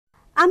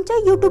आमच्या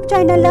YouTube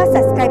चॅनलला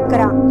subscribe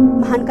करा,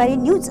 महानकारी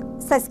न्यूज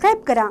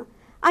सबस्क्राइब करा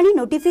आणि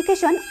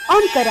नोटिफिकेशन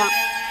ऑन करा।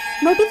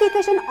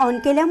 नोटिफिकेशन ऑन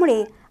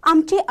केल्यामुळे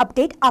आमचे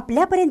अपडेट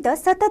आपल्यापर्यंत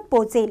सतत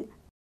पोहोचेल।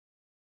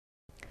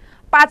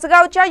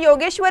 पाचगावच्या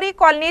योगेश्वरी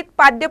कॉलनीत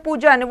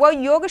पाद्यपूजन व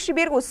योग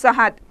शिबिर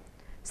उत्साहात।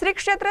 श्री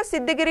क्षेत्र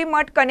सिद्धगिरी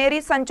मठ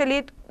कनेरी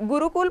संचलित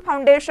गुरुकुल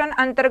फाउंडेशन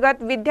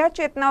अंतर्गत विद्या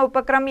चेतना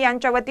उपक्रम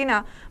यांच्या वतीने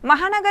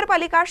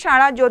महानगरपालिका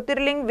शाळा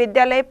ज्योतिर्लिंग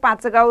विद्यालय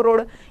पाचगाव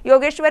रोड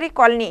योगेश्वरी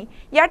कॉलनी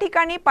या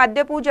ठिकाणी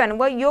पाद्यपूजन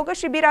व योग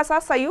शिबिराचा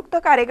संयुक्त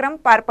कार्यक्रम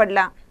पार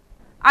पडला।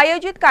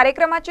 आयोजित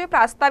कार्यक्रमाचे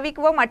प्रास्ताविक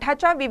व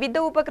मठाच्या विविध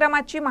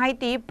उपक्रमाची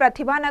माहिती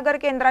प्रतिभा नगर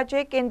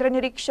केंद्राचे केंद्र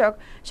निरीक्षक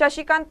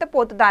शशिकांत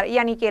पोतदार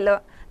यांनी केलं।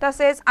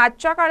 तसेच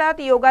आजच्या काळात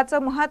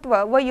योगाचं महत्त्व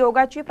व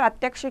योगाची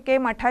प्रात्यक्षिके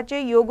मठाचे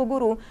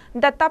योगगुरू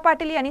दत्ता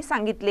पाटील यांनी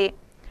सांगितले।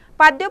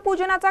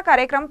 पाद्यपूजनाचा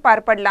कार्यक्रम पार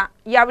पडला।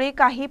 यावेळी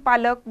काही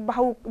पालक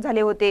भावुक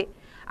झाले होते,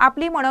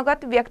 आपली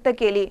मनोगत व्यक्त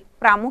केली।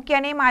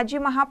 प्रामुख्याने माजी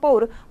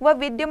महापौर व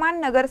विद्यमान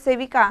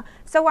नगरसेविका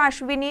सौ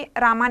अश्विनी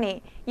रामाने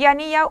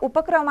यांनी या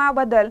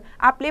उपक्रमाबद्दल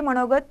आपले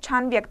मनोगत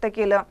छान व्यक्त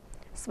केलं।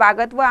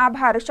 स्वागत व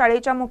आभार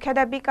शाळेच्या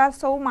मुख्याध्यापिका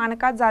सौ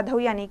मानका जाधव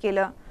यांनी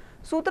केलं।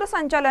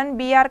 सूत्रसंचालन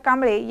BR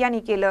कांबळे यांनी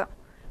केलं।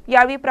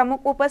 यावेळी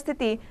प्रमुख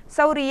उपस्थिती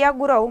सौ रिया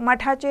गुरव,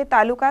 मठाचे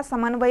तालुका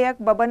समन्वयक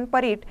बबन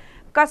परीट,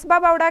 कसबा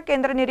बावडा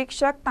केंद्र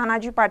निरीक्षक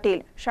तानाजी पाटील,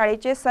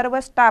 शाळेचे सर्व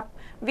स्टाफ,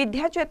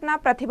 विद्या चेतना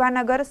प्रतिभा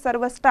नगर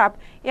सर्व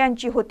स्टाफ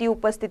यांची होती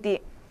उपस्थिती।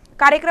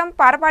 कार्यक्रम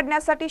पार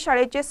पाडण्यासाठी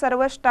शाळेचे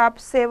सर्व स्टाफ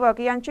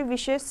सेवक यांचे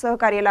विशेष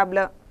सहकार्य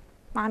लाभलं।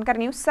 महानकर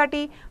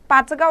न्यूजसाठी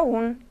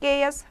पाचगावहून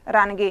KS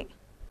रानगे।